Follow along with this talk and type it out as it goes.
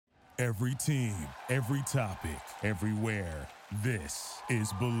Every team, every topic, everywhere. This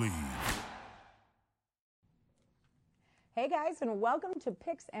is Believe. Hey guys, and welcome to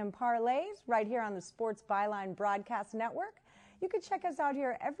Picks and Parlays right here on the Sports Byline Broadcast Network. You can check us out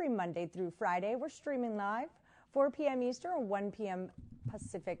here every Monday through Friday. We're streaming live, 4 p.m. Eastern or 1 p.m.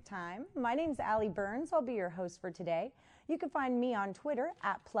 Pacific time. My name's Allie Burns. I'll be your host for today. You can find me on Twitter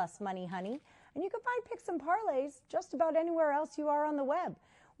at @PlusMoneyHoney, and you can find Picks and Parlays just about anywhere else you are on the web.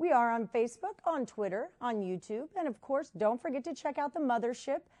 We are on Facebook, on Twitter, on YouTube, and of course, don't forget to check out the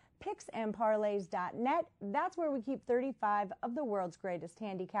mothership, picksandparlays.net. That's where we keep 35 of the world's greatest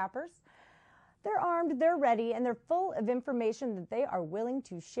handicappers. They're armed, they're ready, and they're full of information that they are willing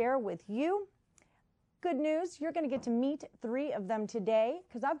to share with you. Good news, you're going to get to meet 3 of them today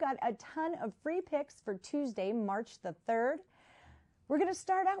because I've got a ton of free picks for Tuesday, March the 3rd. We're going to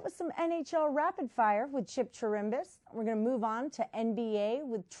start out with some NHL rapid fire with Chip Chirimbus. We're going to move on to NBA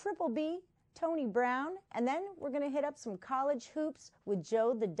with Triple B, Tony Brown, and then we're going to hit up some college hoops with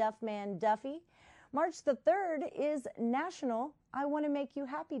Joe the Duffman Duffy. March the 3rd is National I Want to Make You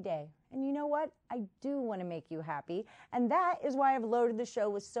Happy Day. And you know what? I do want to make you happy. And that is why I've loaded the show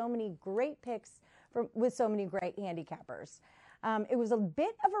with so many great picks with so many great handicappers. It was a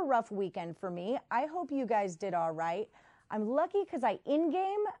bit of a rough weekend for me. I hope you guys did all right. I'm lucky because I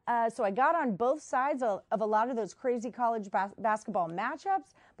in-game, so I got on both sides of a lot of those crazy college basketball matchups.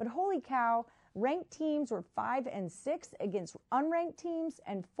 But holy cow, ranked teams were 5 and 6 against unranked teams,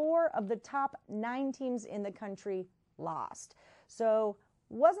 and 4 of the top 9 teams in the country lost. So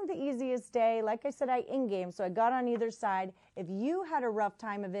wasn't the easiest day. Like I said, I in-game, so I got on either side. If you had a rough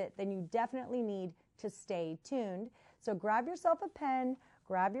time of it, then you definitely need to stay tuned. So grab yourself a pen,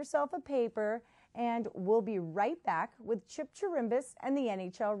 grab yourself a paper, and we'll be right back with Chip Chirimbus and the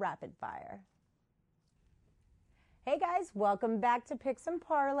NHL Rapid Fire. Hey guys, welcome back to Picks and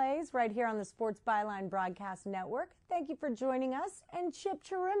Parlays right here on the Sports Byline Broadcast Network. Thank you for joining us. And Chip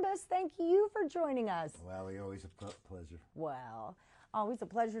Chirimbus, thank you for joining us. Well, always a pleasure. Well, always a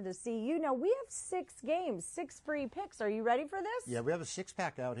pleasure to see you. Now, we have 6 games, 6 free picks. Are you ready for this? Yeah, we have a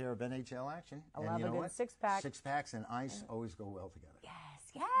 6-pack out here of NHL action. I love a good 6-pack. 6-packs and ice always go well together. Yes,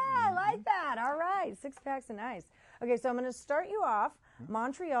 yeah, I like that. All right, 6-packs and ice. Okay, so I'm going to start you off.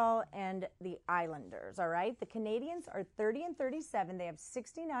 Montreal and the Islanders, all right? The Canadiens are 30 and 37. They have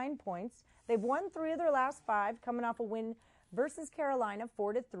 69 points. They've won 3 of their last 5, coming off a win versus Carolina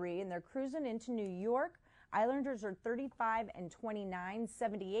 4-3, and they're cruising into New York. Islanders are 35 and 29,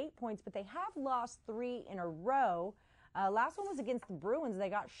 78 points, but they have lost 3 in a row. Last one was against the Bruins. They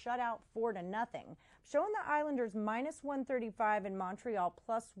got shut out 4-0. Showing the Islanders minus 135 and Montreal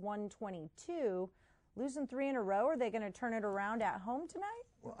plus 122. Losing 3 in a row. Are they going to turn it around at home tonight?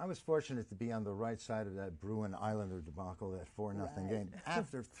 Well, I was fortunate to be on the right side of that Bruin Islander debacle, that 4-0 game,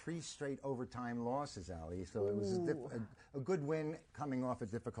 after 3 straight overtime losses, Allie. So it was a good win coming off a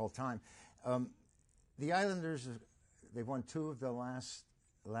difficult time. The Islanders, they've won 2 of the last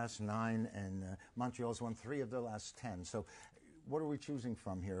 9, and Montreal's won 3 of their last 10. So what are we choosing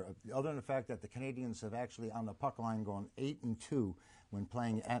from here? Other than the fact that the Canadiens have actually on the puck line gone 8-2 when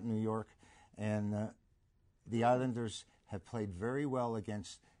playing at New York, and the Islanders have played very well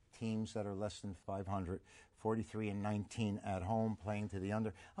against teams that are less than 500, 43 and 19 at home, playing to the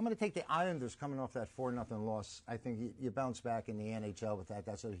under. I'm going to take the Islanders coming off that 4-0 loss. I think you bounce back in the NHL with that.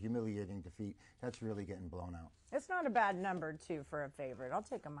 That's a humiliating defeat. That's really getting blown out. It's not a bad number, too, for a favorite. I'll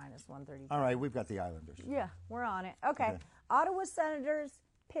take a minus 135. All right, we've got the Islanders. Yeah, we're on it. Okay. Ottawa Senators,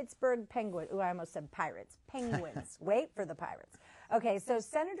 Pittsburgh Penguins. Ooh, I almost said Pirates. Penguins. Wait for the Pirates. Okay, so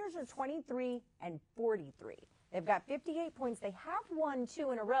Senators are 23 and 43. They've got 58 points. They have won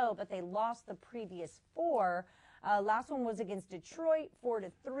 2 in a row, but they lost the previous 4. Last one was against Detroit,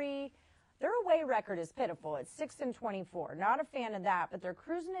 4-3. Their away record is pitiful. It's 6-24. Not a fan of that, but they're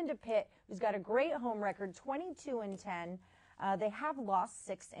cruising into Pitt, who's got a great home record, 22-10. They have lost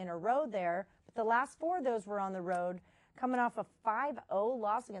 6 in a row there, but the last 4 of those were on the road. Coming off a 5-0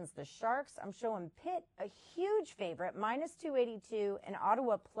 loss against the Sharks, I'm showing Pitt a huge favorite, minus 282, and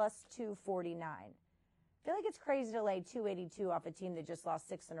Ottawa plus 249. I feel like it's crazy to lay 282 off a team that just lost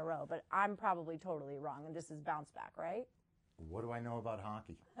 6 in a row, but I'm probably totally wrong, and this is bounce back, right? What do I know about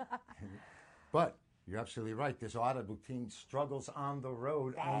hockey? But you're absolutely right. This Ottawa team struggles on the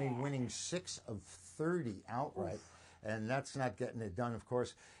road, only winning 6 of 30 outright, and that's not getting it done, of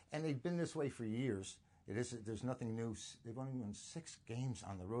course. And they've been this way for years. There's nothing new. They've only won 6 games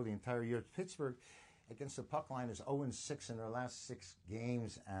on the road the entire year. Pittsburgh, against the puck line, is 0-6 in their last 6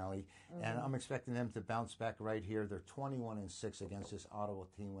 games, Allie. And I'm expecting them to bounce back right here. They're 21-6 against this Ottawa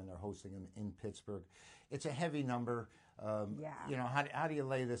team when they're hosting them in Pittsburgh. It's a heavy number. You know, how do you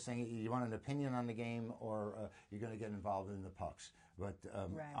lay this thing? You want an opinion on the game, or you're going to get involved in the pucks? But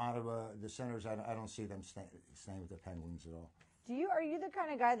Ottawa, the Senators, I don't see them staying with the Penguins at all. Are you the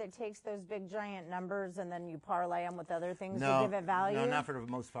kind of guy that takes those big giant numbers and then you parlay them with other things to give it value? No, not for the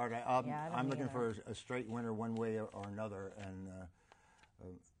most part. I'm looking either. for a straight winner one way or another, and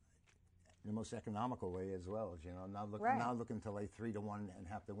the most economical way as well. You know, not looking to lay 3-1 and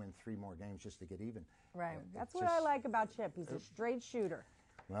have to win 3 more games just to get even. Right. That's what I like about Chip. He's a straight shooter.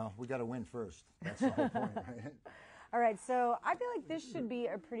 Well, we got to win first. That's the whole point, right? All right, so I feel like this should be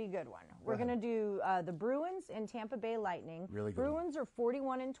a pretty good one. We're going to do the Bruins and Tampa Bay Lightning. Really good. Bruins are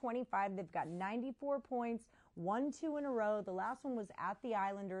 41-25. They've got 94 points, 1-2 in a row. The last one was at the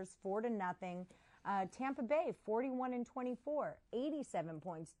Islanders, 4-0. Tampa Bay, 41-24, 87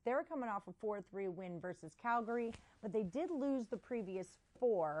 points. They're coming off a 4-3 win versus Calgary, but they did lose the previous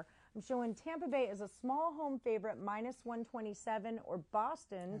 4. I'm showing Tampa Bay as a small home favorite, -127, or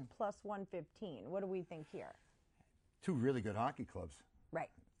Boston +115. What do we think here? 2 really good hockey clubs. Right.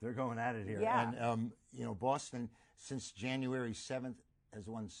 They're going at it here. Yeah. And, you know, Boston, since January 7th, has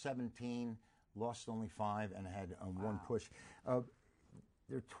won 17, lost only 5, and had 1 push.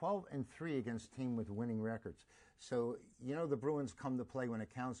 They're 12-3 against team with winning records. So, you know, the Bruins come to play when it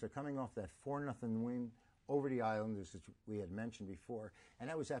counts. They're coming off that 4-0 win over the Islanders, which we had mentioned before. And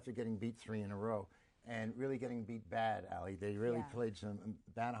that was after getting beat 3 in a row and really getting beat bad, Allie. They really played some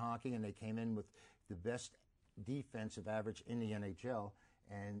bad hockey, and they came in with the best defensive average in the NHL,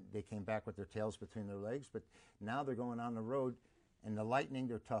 and they came back with their tails between their legs. But now they're going on the road, and the Lightning,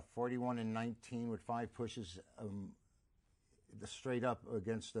 they're tough, 41-19 with 5 pushes straight up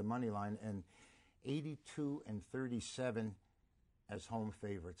against the money line, and 82-37 as home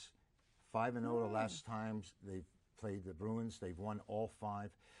favorites. 5-0 the last times they've played the Bruins. They've won all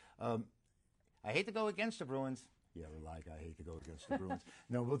 5. I hate to go against the Bruins. Yeah, I hate to go against the Bruins.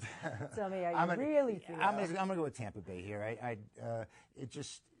 No, but tell me how you really feel. I'm going to go with Tampa Bay here. It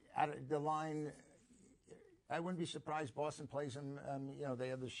just the line. I wouldn't be surprised Boston plays them. You know, they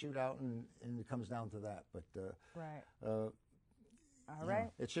have the shootout, and it comes down to that. But All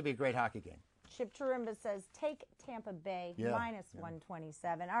right. It should be a great hockey game. Chip Chirimba says, take Tampa Bay, Yeah.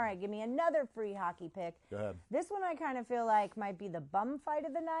 -127. All right, give me another free hockey pick. Go ahead. This one I kind of feel like might be the bum fight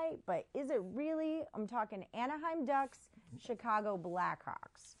of the night, but is it really? I'm talking Anaheim Ducks, Chicago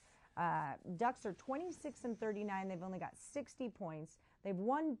Blackhawks. Ducks are 26-39. They've only got 60 points. They've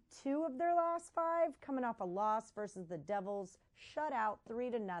won 2 of their last 5, coming off a loss versus the Devils, shutout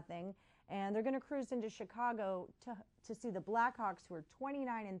 3-0. And they're going to cruise into Chicago to see the Blackhawks, who are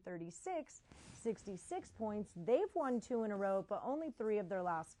 29-36, 66 points. They've won 2 in a row, but only 3 of their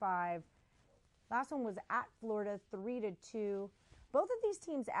last 5. Last one was at Florida, 3-2. Both of these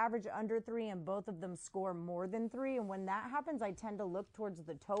teams average under 3, and both of them score more than 3. And when that happens, I tend to look towards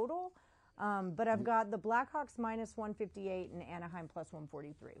the total. But I've got the Blackhawks -158 and Anaheim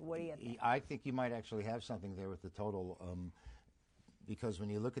 +143. What do you think? I think you might actually have something there with the total. Because when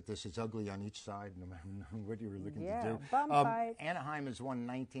you look at this, it's ugly on each side, no matter what you were looking to do. Bum fight. Anaheim has won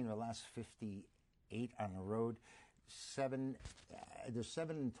 19 of the last 58 on the road. They're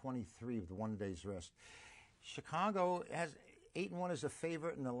 7-23 with 1 day's rest. Chicago has 8-1 as a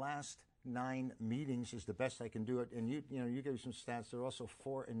favorite in the last 9 meetings, is the best I can do it. And you gave some stats. They're also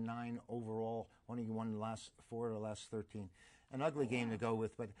 4-9 overall. Only won the last 4 of the last 13. An ugly game to go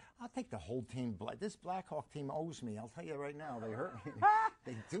with, but I'll take the whole team. This Blackhawk team owes me. I'll tell you right now, they hurt me.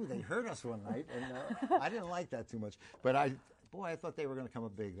 They do. They hurt us one night, and I didn't like that too much. But I thought they were going to come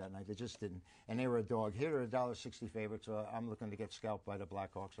up big that night. They just didn't, and they were a dog. Here are $1.60 favorites. So I'm looking to get scalped by the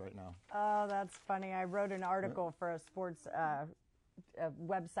Blackhawks right now. Oh, that's funny. I wrote an article for a sports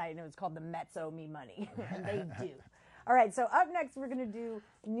website, and it was called "The Mets Owe Me Money," and they do. All right, so up next, we're going to do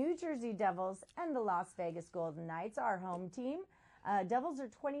New Jersey Devils and the Las Vegas Golden Knights, our home team. Devils are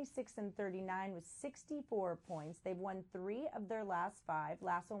 26-39 with 64 points. They've won 3 of their last 5.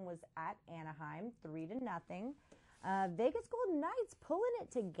 Last one was at Anaheim, 3-0. Vegas Golden Knights pulling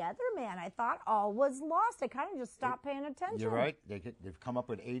it together, man. I thought all was lost. I kind of just stopped paying attention. You're right. They've come up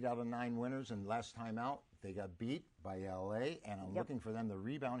with 8 out of 9 winners, and last time out, they got beat by L.A., and I'm looking for them to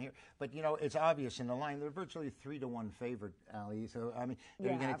rebound here. But, you know, it's obvious in the line. They're virtually 3-1 favorite, Allie. So, I mean,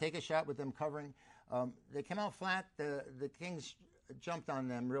 they're going to take a shot with them covering. They came out flat. The Kings jumped on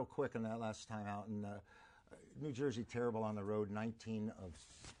them real quick in that last time out. And New Jersey, terrible on the road, 19 of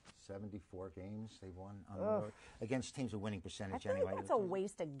 74 games they've won on the road against teams with winning percentage. I feel anyway. like that's a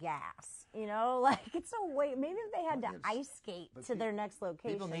waste of gas. You know, like it's a waste. Maybe if they had to ice skate to their next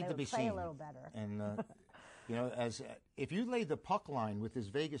location, people need they to be would play seen a little better. And You know, if you lay the puck line with this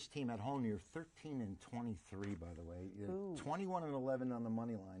Vegas team at home, you're 13-23. By the way, you're 21-11 on the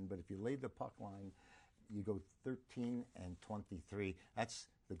money line. But if you laid the puck line, you go 13-23. That's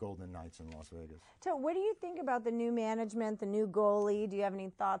the Golden Knights in Las Vegas. So, what do you think about the new management, the new goalie? Do you have any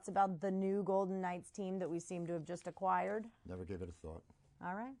thoughts about the new Golden Knights team that we seem to have just acquired? Never gave it a thought.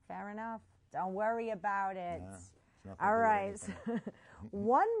 All right, fair enough. Don't worry about it. Yeah, all right.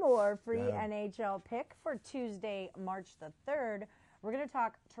 One more free NHL pick for Tuesday, March the 3rd. We're going to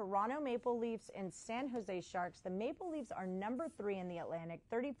talk Toronto Maple Leafs and San Jose Sharks. The Maple Leafs are number 3 in the Atlantic,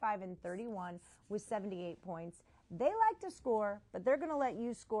 35-31 with 78 points. They like to score, but they're going to let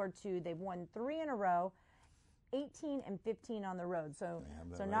you score too. They've won 3 in a row, 18-15 on the road. So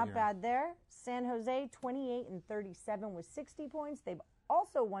not bad there. San Jose, 28-37 with 60 points. They've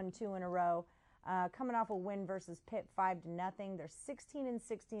also won 2 in a row, coming off a win versus Pitt 5-0. They're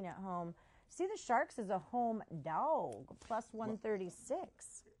 16-16 at home. See the Sharks as a home dog, plus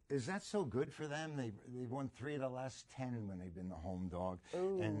 136. Is that so good for them? They've won 3 of the last 10 when they've been the home dog.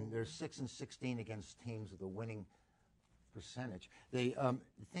 Ooh. And they're 6-16 against teams with a winning percentage. The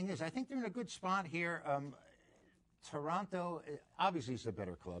thing is, I think they're in a good spot here. Toronto, obviously, is a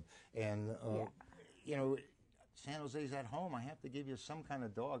better club. And, you know, San Jose's at home. I have to give you some kind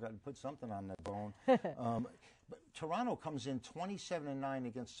of dog. I'd put something on that bone. But Toronto comes in 27-9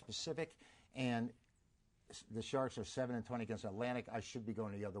 against Pacific, and the Sharks are 7-20 against Atlantic. I should be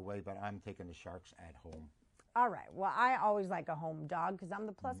going the other way, but I'm taking the Sharks at home. All right. Well, I always like a home dog because I'm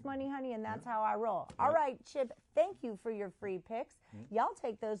the plus money honey, and that's how I roll. All right, Chip, thank you for your free picks. Y'all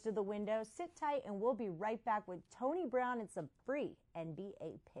take those to the window. Sit tight, and we'll be right back with Tony Brown and some free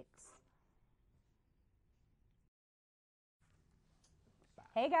NBA picks.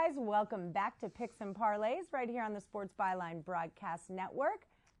 Hey, guys. Welcome back to Picks and Parlays right here on the Sports Byline Broadcast Network.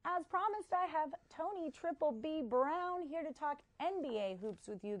 As promised, I have Tony Triple B Brown here to talk NBA hoops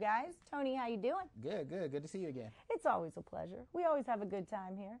with you guys. Tony, how you doing? Good. Good to see you again. It's always a pleasure. We always have a good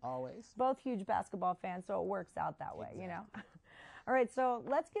time here. Always. Both huge basketball fans, so it works out that way, you know. All right, so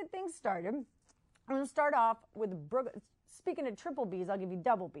let's get things started. I'm going to start off with speaking of triple Bs, I'll give you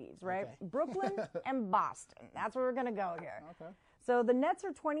double Bs, right? Okay. Brooklyn and Boston. That's where we're going to go here. Okay. So the Nets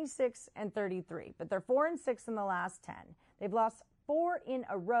are 26-33, but they're 4-6 in the last 10. They've lost 4 in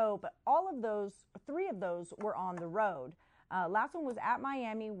a row, but 3 of those were on the road. Last one was at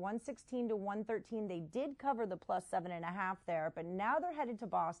Miami, 116-113. They did cover the plus 7.5 there, but now they're headed to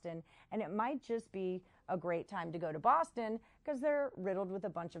Boston, and it might just be a great time to go to Boston because they're riddled with a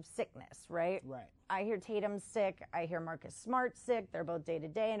bunch of sickness, right? Right. I hear Tatum's sick. I hear Marcus Smart's sick. They're both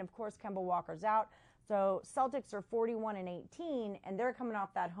day-to-day, and of course, Kemba Walker's out. So Celtics are 41-18, and they're coming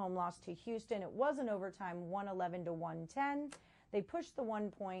off that home loss to Houston. It was an overtime, 111-110. They pushed the 1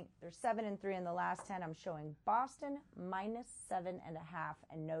 point. They're 7-3 in the last 10. I'm showing Boston minus 7.5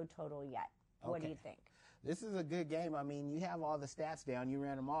 and no total yet. What do you think? This is a good game. I mean, you have all the stats down. You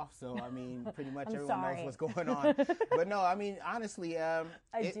ran them off, so I mean, pretty much everyone knows what's going on. But no, I mean, honestly,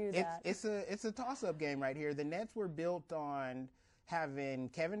 it's a toss-up game right here. The Nets were built on having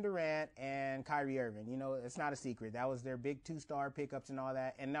Kevin Durant and Kyrie Irving. You know, it's not a secret. That was their big 2-star pickups and all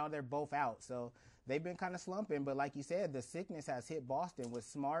that, and now they're both out. So they've been kind of slumping, but like you said, the sickness has hit Boston with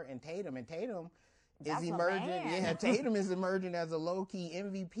Smart and Tatum is emerging. Yeah, Tatum is emerging as a low-key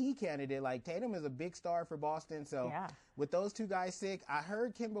MVP candidate. Like, Tatum is a big star for Boston. So with those two guys sick, I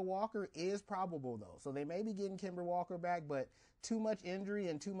heard Kemba Walker is probable, though. So they may be getting Kemba Walker back, but too much injury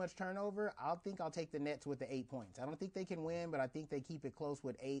and too much turnover, I'll take the Nets with the 8 points. I don't think they can win, but I think they keep it close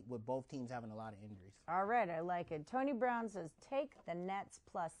with 8 with both teams having a lot of injuries. All right, I like it. Tony Brown says take the Nets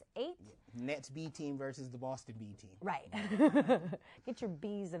plus 8. Yeah. Nets B team versus the Boston B team. Right. Get your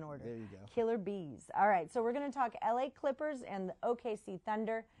B's in order. There you go. Killer B's. All right, so we're going to talk LA Clippers and the OKC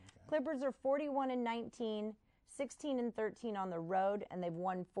Thunder. Okay. Clippers are 41-19, 16-13 on the road, and they've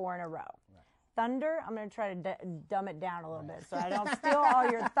won 4 in a row. Right. Thunder, I'm going to try to dumb it down a little bit so I don't steal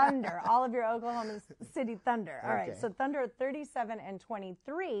all your thunder, all of your Oklahoma City Thunder. All right, so Thunder at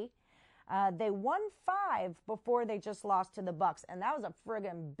 37-23. They won 5 before they just lost to the Bucks, and that was a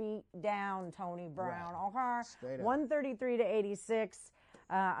friggin' beat down, Tony Brown. Right. Okay, 133-86.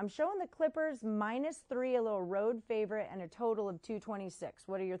 I'm showing the Clippers -3, a little road favorite, and a total of 226.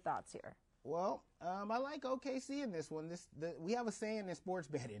 What are your thoughts here? Well, I like OKC in this one. We have a saying in sports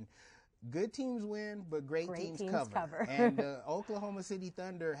betting. good teams win, but great teams cover. And the Oklahoma City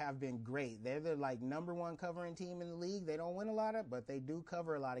Thunder have been great. They're the number one covering team in the league. They don't win a lot but they do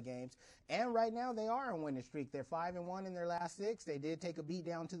cover a lot of games. And right now they are on winning streak. They're 5-1 in their last 6. They did take a beat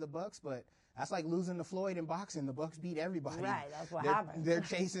down to the Bucks, but that's like losing to Floyd in boxing. The Bucks beat everybody. Right, that's what happened. They're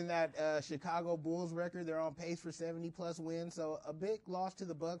chasing that Chicago Bulls record. They're on pace for 70-plus wins. So a big loss to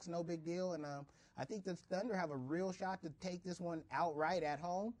the Bucks, no big deal. And I think the Thunder have a real shot to take this one outright at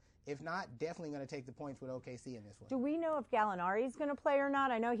home. If not, definitely going to take the points with OKC in this one. Do we know if Gallinari is going to play or not?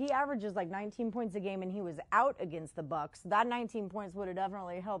 I know he averages like 19 points a game, and he was out against the Bucks. That 19 points would have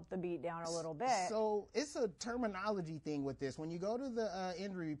definitely helped the beat down a little bit. So it's a terminology thing with this. When you go to the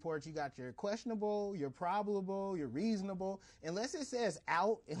injury reports, you got your questionable, your probable, your reasonable. Unless it says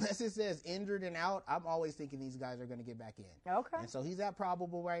out, unless it says injured and out, I'm always thinking these guys are going to get back in. Okay. And so he's at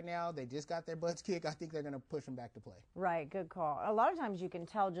probable right now. They just got their butts kicked. I think they're going to push him back to play. Right, good call. A lot of times you can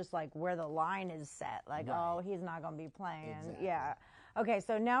tell just like where the line is set, like, right. Oh, he's not going to be playing. Exactly. Yeah. Okay,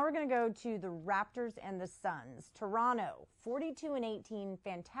 so now we're going to go to the Raptors and the Suns. Toronto, 42-18,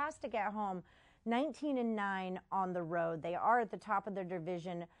 fantastic at home, 19-9 on the road. They are at the top of their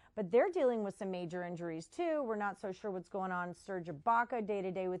division, but they're dealing with some major injuries too. We're not so sure what's going on. Serge Ibaka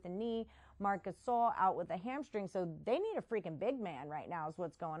day-to-day with a knee. Marc Gasol out with a hamstring, so they need a freaking big man right now is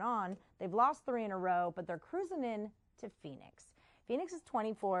what's going on. They've lost 3 in a row, but they're cruising in to Phoenix. Phoenix is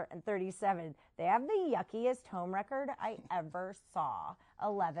 24-37. They have the yuckiest home record I ever saw,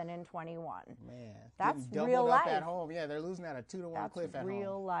 11-21. Man, that's up real life. At home, yeah, they're losing at a 2-1 cliff at home. That's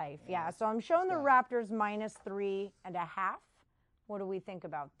real life, yeah. So I'm showing the Raptors -3.5. What do we think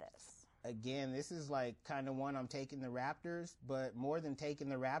about this? Again, this is like kind of one I'm taking the Raptors, but more than taking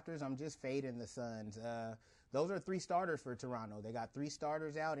the Raptors, I'm just fading the Suns. Those are 3 starters for Toronto. They got 3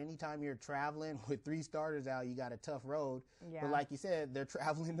 starters out. Anytime you're traveling with 3 starters out, you got a tough road. Yeah. But like you said, they're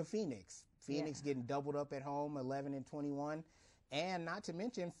traveling to Phoenix. Phoenix getting doubled up at home, 11-21. And not to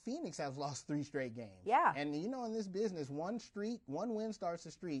mention, Phoenix has lost 3 straight games. Yeah. And you know, in this business, one win starts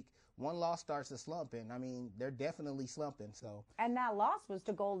a streak, one loss starts a slumping. I mean, they're definitely slumping. So. And that loss was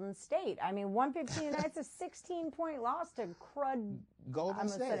to Golden State. I mean, 115, that's a 16-point loss to Golden State. I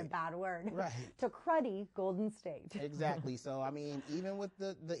almost said a bad word. Right. To cruddy Golden State. Exactly. So, I mean, even with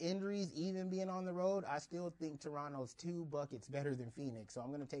the injuries, even being on the road, I still think Toronto's 2 buckets better than Phoenix. So I'm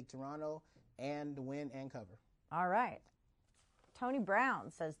going to take Toronto and win and cover. All right. Tony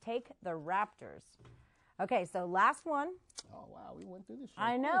Brown says take the Raptors. Okay, so last one. Oh, wow. We went through this.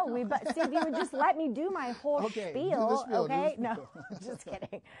 I know. See, if you would just let me do my whole spiel. Okay. No, just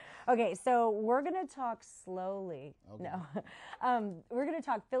kidding. Okay, so we're going to talk slowly. Okay. No. We're going to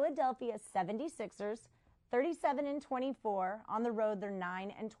talk Philadelphia 76ers, 37-24. On the road, they're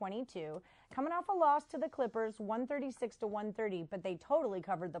 9-22. Coming off a loss to the Clippers, 136-130, but they totally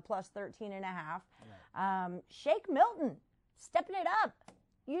covered the plus 13.5. Right. Shake Milton, stepping it up.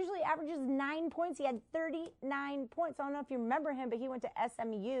 Usually averages 9 points. He had 39 points. I don't know if you remember him, but he went to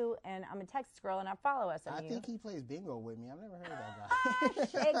SMU, and I'm a Texas girl, and I follow SMU. I think he plays bingo with me. I've never heard of that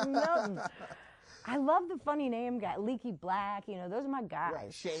guy. Shake Milton. I love the funny name guy. Leaky Black. You know, those are my guys.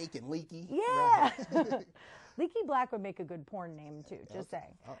 Right, Shake and Leaky. Yeah. Right. Leaky Black would make a good porn name, too. Just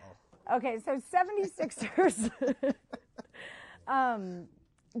saying. Uh-oh. Okay, so 76ers.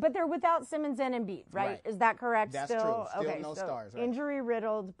 But they're without Simmons and Embiid, right? Is that correct? That's still? True. Still okay, no so stars. Right. Injury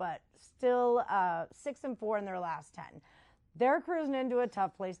riddled, but still 6-4 in their last 10. They're cruising into a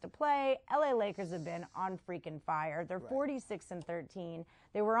tough place to play. LA Lakers have been on freaking fire. They're 46-13.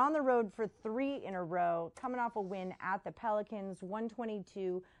 They were on the road for 3 in a row, coming off a win at the Pelicans,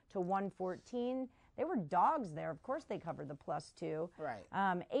 122-114. They were dogs there. Of course they covered the +2. Right.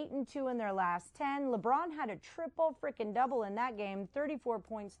 8-2 in their last 10. LeBron had a triple freaking double in that game. 34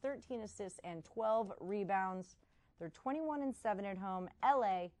 points, 13 assists, and 12 rebounds. They're 21-7 at home.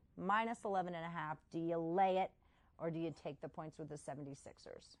 LA -11.5. Do you lay it or do you take the points with the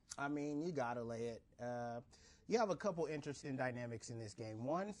 76ers? I mean, you got to lay it. You have a couple interesting dynamics in this game.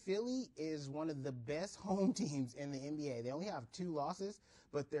 One, Philly is one of the best home teams in the NBA. They only have 2 losses,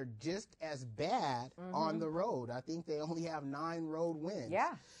 but they're just as bad on the road. I think they only have 9 road wins.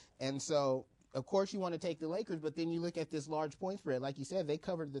 Yeah. And so, of course, you want to take the Lakers, but then you look at this large point spread. Like you said, they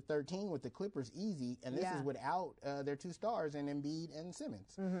covered the 13 with the Clippers easy, and this is without their 2 stars in Embiid and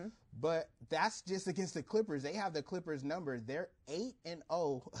Simmons. But that's just against the Clippers. They have the Clippers numbered. They're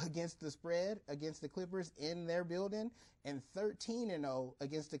 8-0 against the spread against the Clippers in their building, and 13-0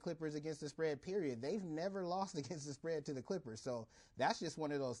 against the Clippers against the spread, period. They've never lost against the spread to the Clippers. So that's just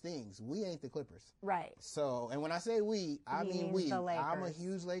one of those things. We ain't the Clippers. Right. So, and when I say we, I mean we. I'm a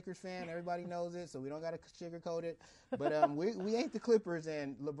huge Lakers fan. Everybody knows it, so we don't got to sugarcoat it. But we ain't the Clippers,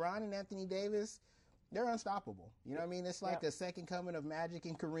 and LeBron and Anthony Davis, they're unstoppable. You know what I mean? It's like a second coming of Magic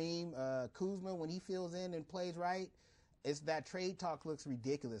and Kareem. Kuzma, when he fills in and plays right, it's that trade talk looks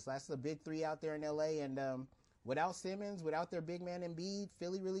ridiculous. That's the big three out there in L.A., and without Simmons, without their big man Embiid,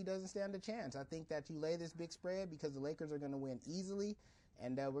 Philly really doesn't stand a chance. I think that you lay this big spread because the Lakers are going to win easily,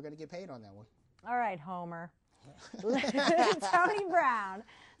 and we're going to get paid on that one. All right, Homer. Tony Brown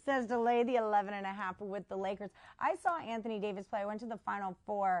says to lay the 11.5 with the Lakers. I saw Anthony Davis play. I went to the Final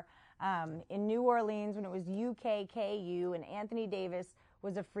Four in New Orleans when it was UK-KU, and Anthony Davis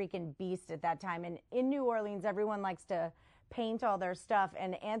was a freaking beast at that time. And in New Orleans, everyone likes to paint all their stuff,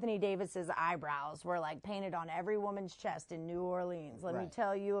 and Anthony Davis's eyebrows were like painted on every woman's chest in New Orleans. Let me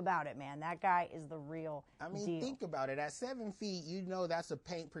tell you about it, man. That guy is the real deal. Think about it. At 7 feet, you know that's a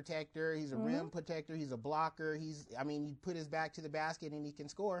paint protector. He's a rim protector. He's a blocker. You put his back to the basket and he can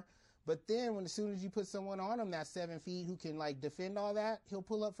score. But then as soon as you put someone on him that's 7 feet who can like defend all that, he'll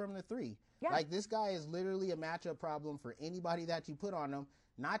pull up from the three. Yeah. Like this guy is literally a matchup problem for anybody that you put on him.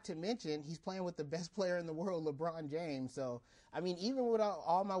 Not to mention, he's playing with the best player in the world, LeBron James. So, even with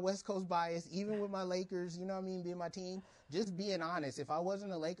all my West Coast bias, even with my Lakers, being my team, just being honest, if I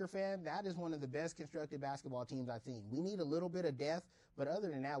wasn't a Laker fan, that is one of the best constructed basketball teams I've seen. We need a little bit of depth, but other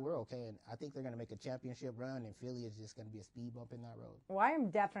than that, we're okay. And I think they're going to make a championship run, and Philly is just going to be a speed bump in that road. Well, I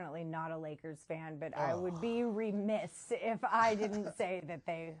am definitely not a Lakers fan, but I would be remiss if I didn't say that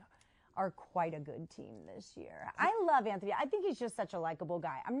they are quite a good team this year. I love Anthony. I think he's just such a likable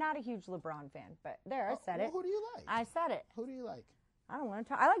guy. I'm not a huge LeBron fan, but I said it. Who do you like? I said it. Who do you like? I don't want to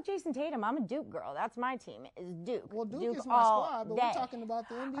talk. I like Jason Tatum. I'm a Duke girl. That's my team. Is Duke. Well, Duke is my squad, but we're talking about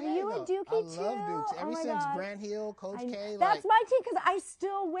the NBA. Are you a Dookie too? I love Dukes. Ever since Grant Hill, Coach K. That's my team because I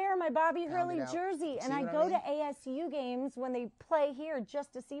still wear my Bobby Hurley jersey, and I go to ASU games when they play here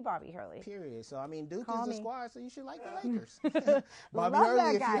just to see Bobby Hurley. Period. So Duke is the squad, so you should like the Lakers. Bobby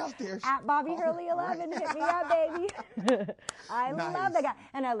Hurley, if you're out there. At Bobby Hurley 11, hit me up, baby. I love that guy,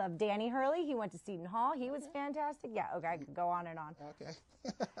 and I love Danny Hurley. He went to Seton Hall. He was fantastic. Yeah. Okay, I could go on and on. Okay.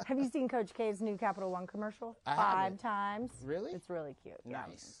 Have you seen Coach K's new Capital One commercial? I 5 times. Really? It's really cute.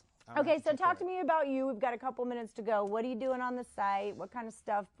 Nice. Yeah. Okay, so talk to me about you. We've got a couple minutes to go. What are you doing on the site? What kind of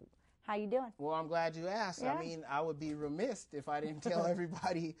stuff? How you doing? Well, I'm glad you asked. Yeah. I would be remiss if I didn't tell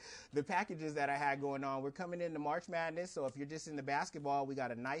everybody the packages that I had going on. We're coming into March Madness, so if you're just into basketball, we got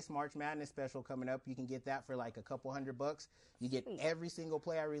a nice March Madness special coming up. You can get that for like a couple $100. You get every single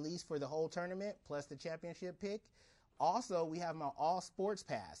play I release for the whole tournament, plus the championship pick. Also, we have my All Sports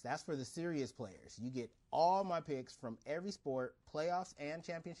Pass. That's for the serious players. You get all my picks from every sport, playoffs and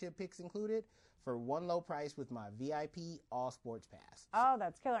championship picks included, for one low price with my VIP All Sports Pass. Oh,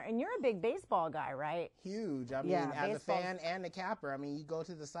 that's killer. And you're a big baseball guy, right? Huge. As a fan and a capper, you go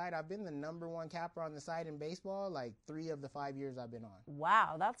to the site. I've been the #1 capper on the site in baseball, like 3 of the 5 years I've been on.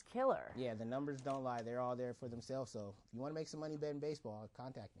 Wow, that's killer. Yeah, the numbers don't lie. They're all there for themselves. So if you want to make some money betting baseball,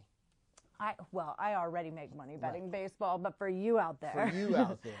 contact me. I already make money betting baseball, but for you out there.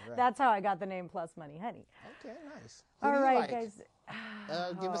 Right. That's how I got the name Plus Money Honey. Okay, nice. All right, guys.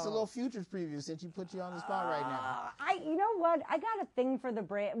 Give us a little futures preview since you put you on the spot right now. You know what? I got a thing for the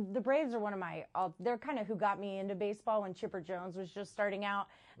Braves. The Braves are one of my, they're kind of who got me into baseball when Chipper Jones was just starting out,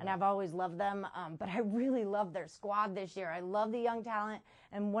 and I've always loved them. But I really love their squad this year. I love the young talent,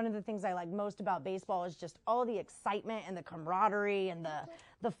 and one of the things I like most about baseball is just all the excitement and the camaraderie and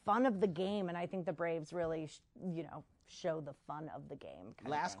the fun of the game. And I think the Braves really, show the fun of the game.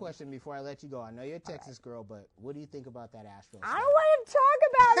 Last question before I let you go. I know you're a Texas girl, but what do you think about that Astros? I don't want to talk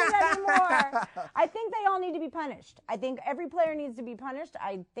about it anymore. I think they all need to be punished. I think every player needs to be punished.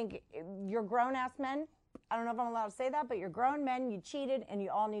 I think you're grown-ass men. I don't know if I'm allowed to say that, but you're grown men. You cheated, and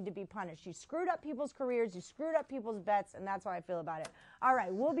you all need to be punished. You screwed up people's careers. You screwed up people's bets, and that's how I feel about it. All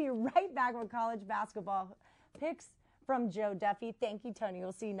right, we'll be right back with college basketball picks from Joe Duffy. Thank you, Tony.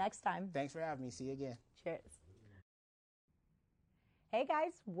 We'll see you next time. Thanks for having me. See you again. Cheers. Hey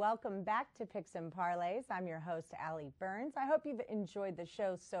guys, welcome back to Picks and Parlays. I'm your host, Allie Burns. I hope you've enjoyed the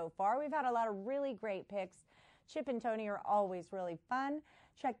show so far. We've had a lot of really great picks. Chip and Tony are always really fun.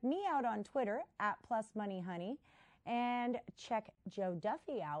 Check me out on Twitter at PlusMoneyHoney, and check Joe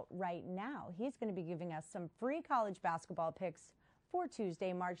Duffy out right now. He's going to be giving us some free college basketball picks for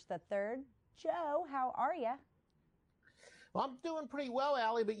Tuesday, March the 3rd. Joe, how are you? Well, I'm doing pretty well,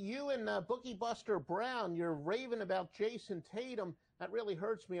 Allie, but you and Bookie Buster Brown, you're raving about Jason Tatum. That really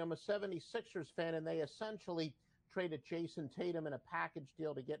hurts me. I'm a 76ers fan, and they essentially traded Jason Tatum in a package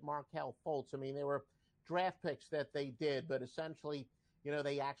deal to get Markelle Fultz. I mean, they were draft picks that they did, but essentially,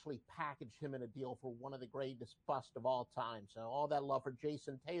 they actually packaged him in a deal for one of the greatest busts of all time. So all that love for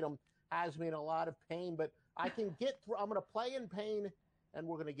Jason Tatum has me in a lot of pain, but I can get through. I'm going to play in pain, and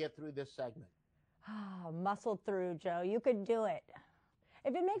we're going to get through this segment. Muscle through, Joe. You could do it.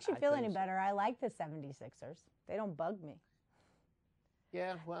 If it makes you feel any better, I like the 76ers. They don't bug me.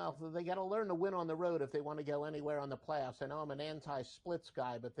 Yeah, well, they got to learn to win on the road if they want to go anywhere on the playoffs. I know I'm an anti-splits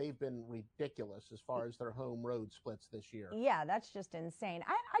guy, but they've been ridiculous as far as their home road splits this year. Yeah, that's just insane.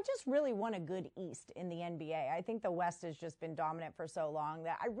 I just really want a good East in the NBA. I think the West has just been dominant for so long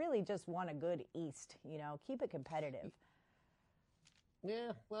that I really just want a good East, keep it competitive.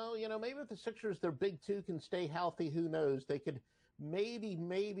 Yeah, well, maybe if the Sixers, their big two, can stay healthy, who knows? They could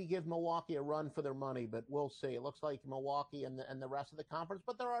maybe give Milwaukee a run for their money, but we'll see. It looks like Milwaukee and the rest of the conference,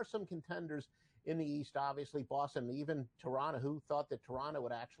 but there are some contenders in the East, obviously Boston, even Toronto. Who thought that Toronto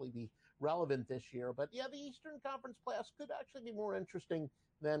would actually be relevant this year? But yeah, the Eastern Conference playoffs could actually be more interesting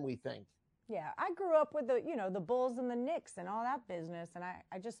than we think. Yeah, I grew up with the Bulls and the Knicks and all that business, and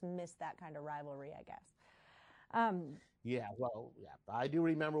I just miss that kind of rivalry, I guess. Yeah, I do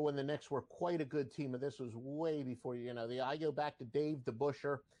remember when the Knicks were quite a good team, and this was way before, I go back to Dave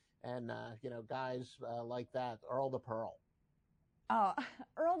DeBusschere and, guys like that, Earl the Pearl. Oh,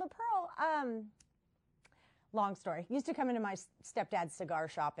 Earl the Pearl, long story. Used to come into my stepdad's cigar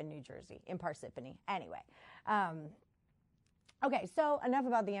shop in New Jersey, in Parsippany. Anyway, okay, so enough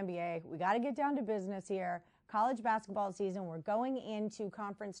about the NBA. We got to get down to business here. College basketball season, we're going into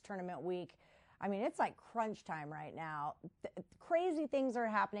conference tournament week. I mean, it's like crunch time right now. Crazy things are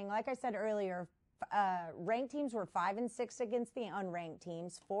happening. Like I said earlier, ranked teams were 5 and 6 against the unranked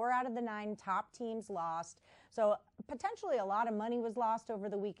teams. 4 out of the 9 top teams lost. So potentially a lot of money was lost over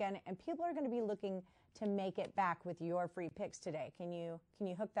the weekend, and people are going to be looking to make it back with your free picks today. Can you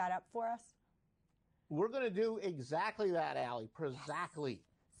hook that up for us? We're going to do exactly that, Allie. Exactly.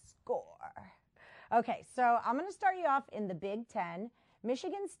 Score. Okay, so I'm going to start you off in the Big Ten.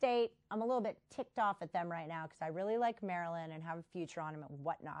 Michigan State, I'm a little bit ticked off at them right now because I really like Maryland and have a future on them and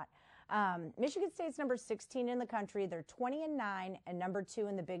whatnot. Michigan State's number 16 in the country. They're 20-9 and number 2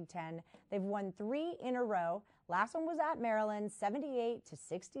 in the Big Ten. They've won 3 in a row. Last one was at Maryland,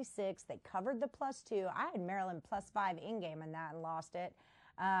 78-66. They covered the +2. I had Maryland +5 in-game in that and lost it.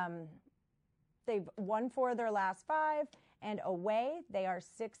 They've won 4 of their last 5, and away they are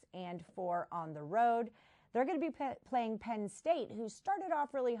 6-4 on the road. They're going to be playing Penn State, who started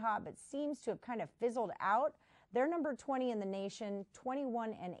off really hot but seems to have kind of fizzled out. They're number 20 in the nation,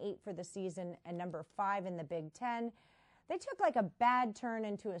 21-8 for the season, and number 5 in the Big Ten. They took like a bad turn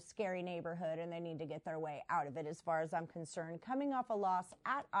into a scary neighborhood, and they need to get their way out of it as far as I'm concerned. Coming off a loss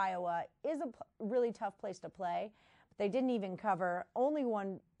at Iowa is a really tough place to play. But they didn't even cover, only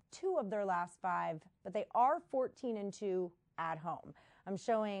won 2 of their last 5, but they are 14-2 at home. I'm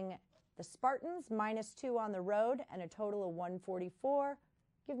showing the Spartans -2 on the road and a total of 144.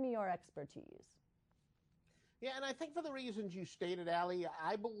 Give me your expertise. Yeah, and I think for the reasons you stated, Allie,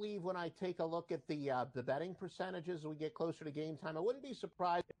 I believe when I take a look at the betting percentages as we get closer to game time, I wouldn't be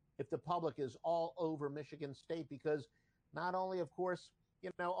surprised if the public is all over Michigan State because not only, of course,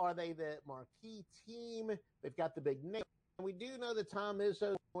 are they the marquee team, they've got the big name. And we do know that Tom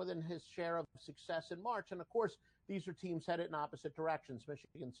Izzo more than his share of success in March. And, of course, these are teams headed in opposite directions.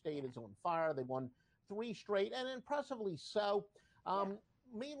 Michigan State is on fire. They won 3 straight, and impressively so.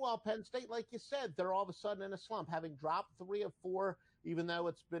 Meanwhile, Penn State, like you said, they're all of a sudden in a slump, having dropped 3 of 4, even though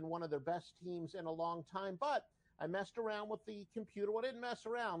it's been one of their best teams in a long time. But I messed around with the computer. Well, I didn't mess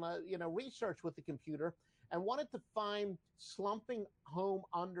around, research with the computer and wanted to find slumping home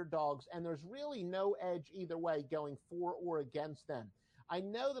underdogs. And there's really no edge either way going for or against them. I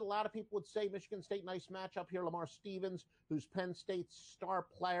know that a lot of people would say Michigan State, nice matchup here. Lamar Stevens, who's Penn State's star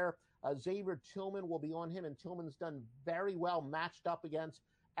player. Xavier Tillman will be on him, and Tillman's done very well matched up against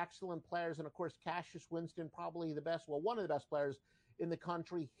excellent players. And, of course, Cassius Winston, probably the best, one of the best players in the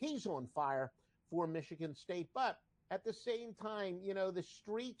country. He's on fire for Michigan State. But at the same time, the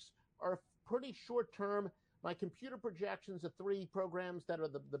streaks are pretty short term. My computer projections of 3 programs that are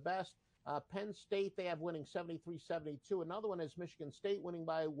the best. Penn State, they have winning 73-72. Another one is Michigan State winning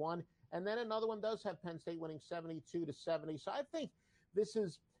by 1. And then another one does have Penn State winning 72-70. So I think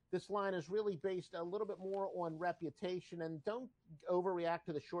this line is really based a little bit more on reputation, and don't overreact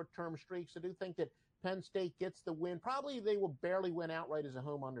to the short-term streaks. I do think that Penn State gets the win. Probably they will barely win outright as a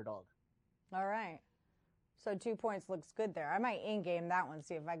home underdog. All right. So 2 points looks good there. I might in-game that one,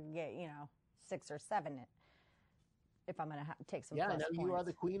 see if I can get, 6 or 7 it. if I'm going to take some plus points. Yeah, you are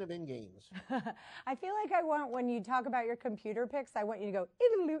the queen of in-games. I feel like I want, when you talk about your computer picks, I want you to go,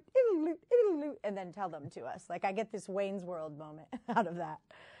 it'll loot, and then tell them to us. Like I get this Wayne's World moment out of that.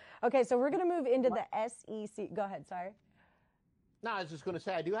 Okay, so we're going to move into the SEC. Go ahead, sorry. No, I was just going to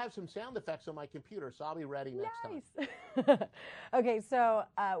say, I do have some sound effects on my computer, so I'll be ready next time. Okay, so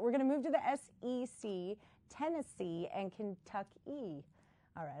we're going to move to the SEC, Tennessee, and Kentucky.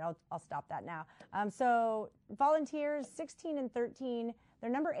 All right, I'll stop that now. So Volunteers, 16-13. They're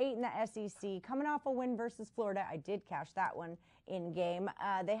number 8 in the SEC, coming off a win versus Florida. I did cash that one in game.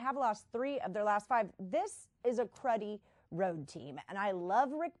 They have lost 3 of their last 5. This is a cruddy road team, and I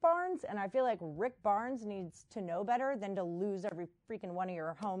love Rick Barnes, and I feel like Rick Barnes needs to know better than to lose every freaking one of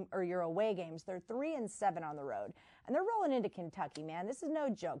your home or your away games. They're 3-7 on the road, and they're rolling into Kentucky, man. This is no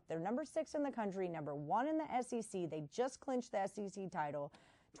joke. They're number 6 in the country, number 1 in the SEC. They just clinched the SEC title,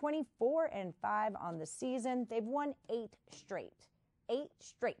 24-5 on the season. They've won 8 straight. 8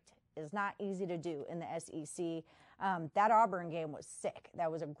 straight is not easy to do in the SEC. That Auburn game was sick.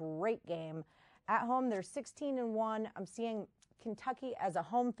 That was a great game. At home, they're 16-1. I'm seeing Kentucky as a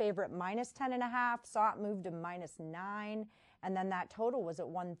home favorite, minus 10.5. Saw it move to minus 9. And then that total was at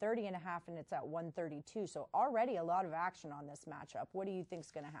 130.5, and it's at 132. So already a lot of action on this matchup. What do you think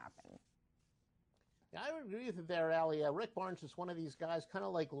is going to happen? Yeah, I would agree with you there, Allie. Rick Barnes is one of these guys, kind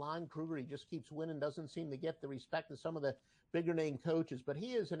of like Lon Kruger. He just keeps winning, doesn't seem to get the respect of some of the bigger name coaches, but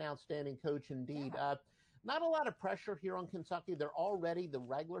he is an outstanding coach indeed. Yeah. Not a lot of pressure here on Kentucky. They're already the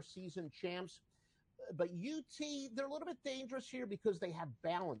regular season champs. But UT, they're a little bit dangerous here because they have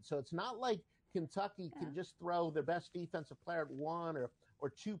balance. So it's not like Kentucky can just throw their best defensive player at 1 or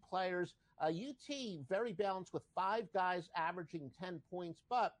 2 players. UT, very balanced with 5 guys averaging 10 points.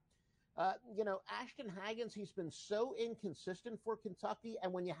 But, Ashton Haggins, he's been so inconsistent for Kentucky.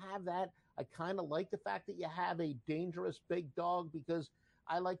 And when you have that, I kind of like the fact that you have a dangerous big dog, because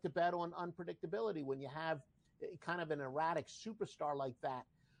I like to bet on unpredictability when you have kind of an erratic superstar like that.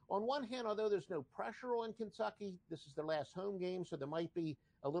 On one hand, although there's no pressure on Kentucky, this is their last home game, so there might be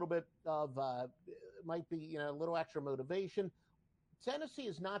a little bit of, a little extra motivation. Tennessee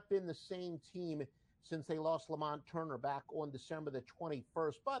has not been the same team since they lost Lamont Turner back on December the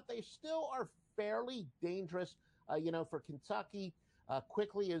 21st, but they still are fairly dangerous, for Kentucky.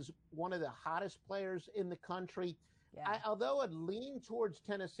 Quickly is one of the hottest players in the country. Yeah. Although I'd lean towards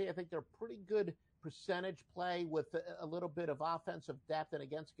Tennessee, I think they're pretty good percentage play with a little bit of offensive depth, and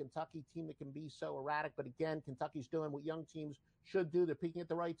against a Kentucky team that can be so erratic. But again, Kentucky's doing what young teams should do. They're peaking at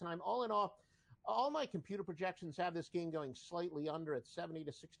the right time. All in all my computer projections have this game going slightly under at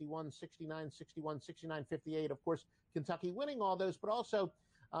 70-61, 69-61, 69-58. Of course, Kentucky winning all those, but also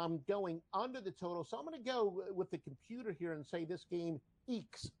going under the total. So I'm going to go with the computer here and say this game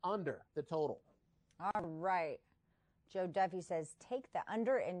ekes under the total. All right. Joe Duffy says, take the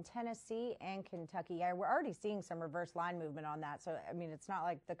under in Tennessee and Kentucky. Yeah, we're already seeing some reverse line movement on that. So, I mean, it's not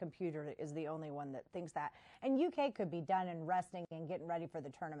like the computer is the only one that thinks that. And UK could be done and resting and getting ready for the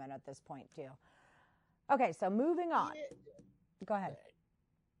tournament at this point, too. Okay, so moving on. Yeah. Go ahead.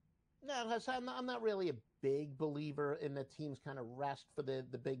 No, I'm not really a big believer in the teams kind of rest for the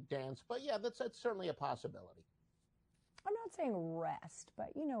big dance. But, yeah, that's certainly a possibility. I'm not saying rest,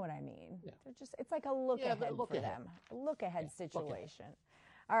 but you know what I mean. Yeah. It's like a look ahead for them. A look ahead situation.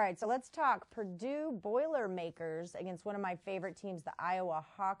 All right, so let's talk Purdue Boilermakers against one of my favorite teams, the Iowa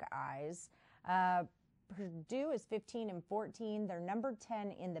Hawkeyes. Purdue is 15-14. They're number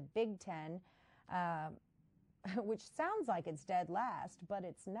 10 in the Big Ten, which sounds like it's dead last, but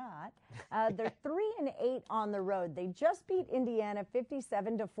it's not. They're 3-8 on the road. They just beat Indiana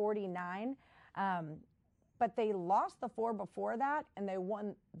 57-49. But they lost the 4 before that, and they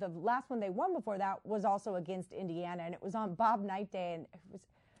won. The last one they won before that was also against Indiana, and it was on Bob Knight Day, and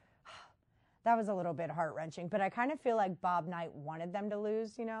that was a little bit heart-wrenching. But I kind of feel like Bob Knight wanted them to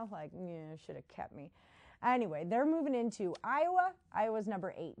lose, should have kept me. Anyway, they're moving into Iowa. Iowa's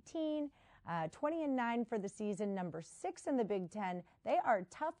number 18, 20-9 for the season, number 6 in the Big Ten. They are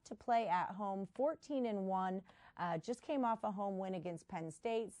tough to play at home, 14-1. Just came off a home win against Penn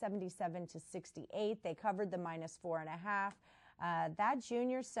State, 77-68. They covered the minus 4.5. That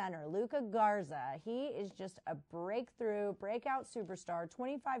junior center, Luka Garza, he is just a breakout superstar.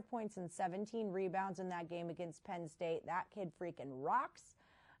 25 points and 17 rebounds in that game against Penn State. That kid freaking rocks.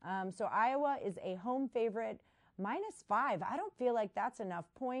 So Iowa is a home favorite, minus 5. I don't feel like that's enough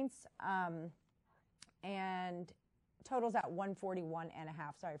points. And totals at 141.5.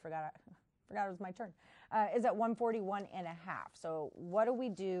 Sorry, forgot it was my turn. Is at 141.5. So what do we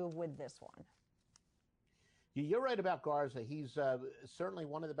do with this one? You're right about Garza. He's certainly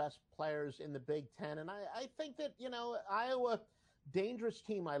one of the best players in the Big Ten. And I think that, Iowa, dangerous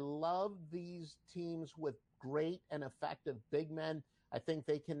team. I love these teams with great and effective big men. I think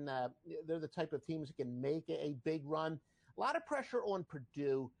they can, they're the type of teams that can make a big run. A lot of pressure on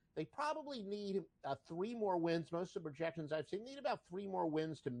Purdue. They probably need 3 more wins. Most of the projections I've seen need about 3 more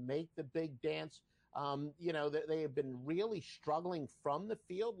wins to make the big dance. They have been really struggling from the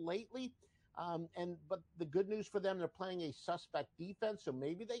field lately. But the good news for them, they're playing a suspect defense, so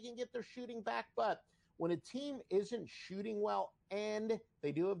maybe they can get their shooting back. But when a team isn't shooting well and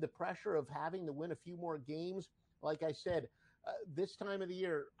they do have the pressure of having to win a few more games, like I said, this time of the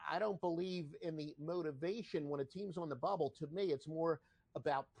year, I don't believe in the motivation when a team's on the bubble. To me, it's more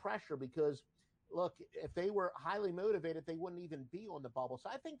about pressure because, look, if they were highly motivated, they wouldn't even be on the bubble. So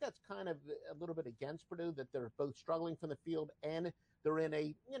I think that's kind of a little bit against Purdue, that they're both struggling from the field and they're in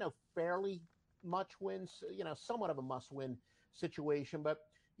a, fairly much wins, somewhat of a must-win situation. But,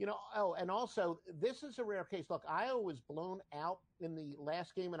 and also this is a rare case. Look, Iowa was blown out in the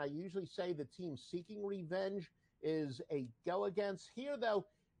last game, and I usually say the team seeking revenge is a go against. Here, though,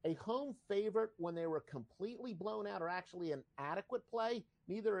 a home favorite when they were completely blown out or actually an adequate play,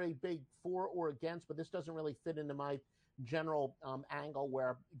 neither a big for or against, but this doesn't really fit into my general angle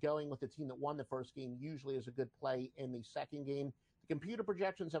where going with the team that won the first game usually is a good play in the second game. The computer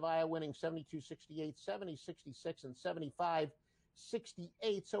projections have Iowa winning 72-68, 70-66, and 75-68.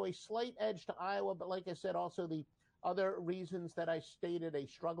 So a slight edge to Iowa, but like I said, also the other reasons that I stated, a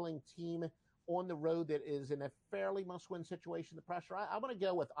struggling team on the road that is in a fairly must-win situation, the pressure. I'm going to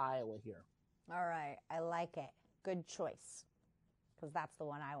go with Iowa here. All right. I like it. Good choice, because that's the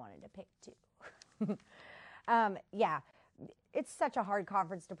one I wanted to pick too. Yeah, it's such a hard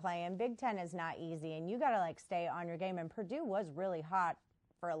conference to play in. Big Ten is not easy, and you got to stay on your game. And Purdue was really hot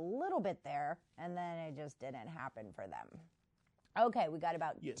for a little bit there, and then it just didn't happen for them. Okay, we got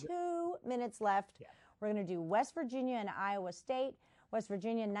about 2 minutes left. Yeah. We're going to do West Virginia and Iowa State. West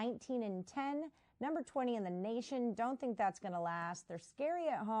Virginia 19-10, number 20 in the nation. Don't think that's going to last. They're scary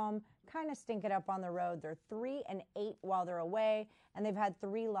at home, kind of stink it up on the road. They're 3-8 while they're away, and they've had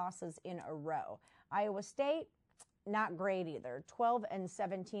 3 losses in a row. Iowa State, not great either.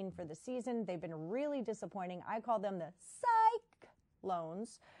 12-17 for the season. They've been really disappointing. I call them the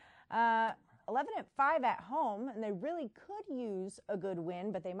Cyclones. 11-5 at home, and they really could use a good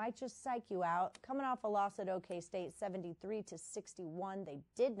win, but they might just psych you out. Coming off a loss at OK State, 73-61. They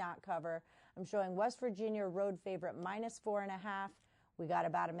did not cover. I'm showing West Virginia road favorite -4.5. We got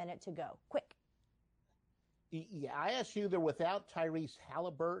about a minute to go. Quick. Yeah, ISU, they're without Tyrese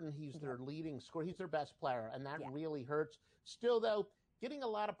Halliburton. He's their leading scorer. He's their best player, and that really hurts. Still, though, getting a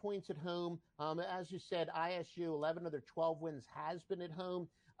lot of points at home. As you said, ISU, 11 of their 12 wins has been at home.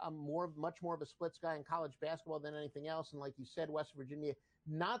 Much more of a splits guy in college basketball than anything else. And like you said, West Virginia,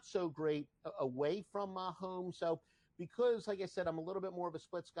 not so great away from home. So because, like I said, I'm a little bit more of a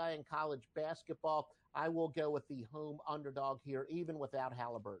splits guy in college basketball, I will go with the home underdog here, even without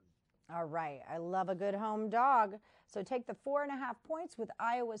Halliburton. All right. I love a good home dog. So take the 4.5 points with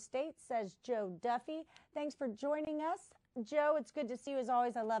Iowa State, says Joe Duffy. Thanks for joining us. Joe, it's good to see you as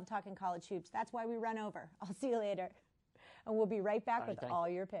always. I love talking college hoops. That's why we run over. I'll see you later. And we'll be right back with all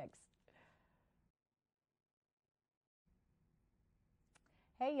your picks.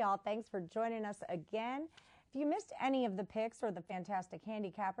 Hey, y'all. Thanks for joining us again. If you missed any of the picks or the fantastic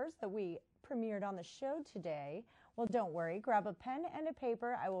handicappers that we premiered on the show today, well, don't worry. Grab a pen and a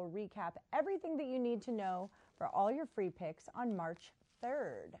paper. I will recap everything that you need to know for all your free picks on March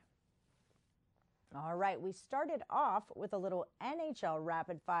 3rd. All right, we started off with a little NHL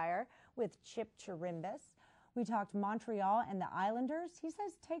rapid fire with Chip Chirimbus. We talked Montreal and the Islanders. He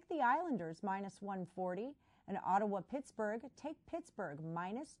says take the Islanders -140. And Ottawa-Pittsburgh, take Pittsburgh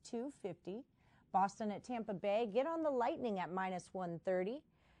 -250. Boston at Tampa Bay, get on the Lightning at -130.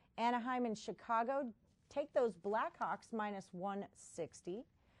 Anaheim and Chicago, take those Blackhawks -160.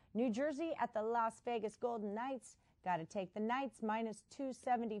 New Jersey at the Las Vegas Golden Knights, got to take the Knights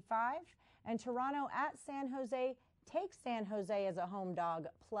 -275. And Toronto at San Jose, take San Jose as a home dog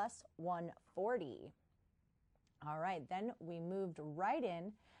 +140. All right, then we moved right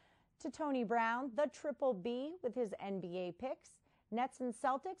in to Tony Brown, the Triple B, with his NBA picks. Nets and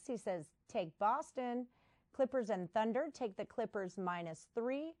Celtics, he says, take Boston. Clippers and Thunder, take the Clippers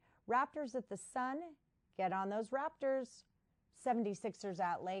 -3. Raptors at the Sun, get on those Raptors. 76ers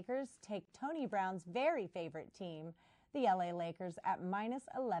at Lakers, take Tony Brown's very favorite team, the LA Lakers, at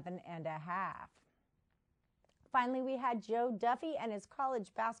 -11.5. Finally, we had Joe Duffy and his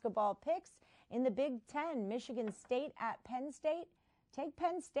college basketball picks in the Big Ten. Michigan State at Penn State, take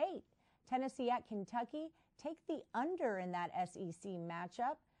Penn State. Tennessee at Kentucky, take the under in that SEC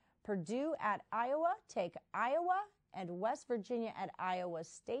matchup. Purdue at Iowa, take Iowa, and West Virginia at Iowa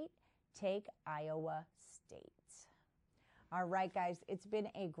State, take Iowa State. All right, guys, it's been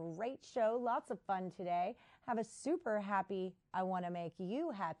a great show. Lots of fun today. Have a super happy I Want to Make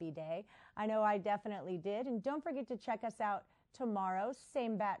You Happy day. I know I definitely did. And don't forget to check us out tomorrow,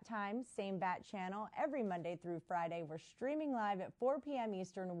 same bat time, same bat channel. Every Monday through Friday, we're streaming live at 4 p.m.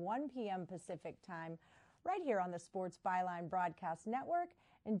 Eastern, 1 p.m. Pacific time, right here on the Sports Byline Broadcast Network.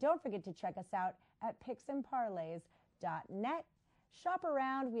 And don't forget to check us out at picksandparlays.net. Shop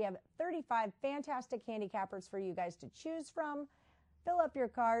around. We have 35 fantastic handicappers for you guys to choose from. Fill up your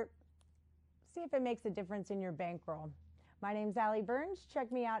cart. See if it makes a difference in your bankroll. My name's Allie Burns.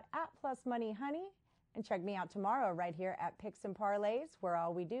 Check me out at Plus Money Honey. And check me out tomorrow right here at Picks and Parlays, where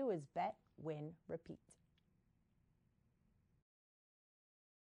all we do is bet, win, repeat.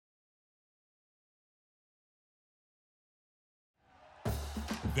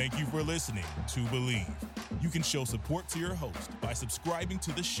 Thank you for listening to Believe. You can show support to your host by subscribing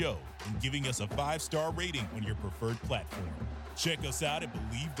to the show and giving us a 5-star rating on your preferred platform. Check us out at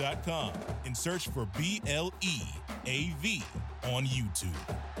Believe.com and search for BLEAV on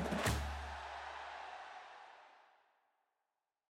YouTube.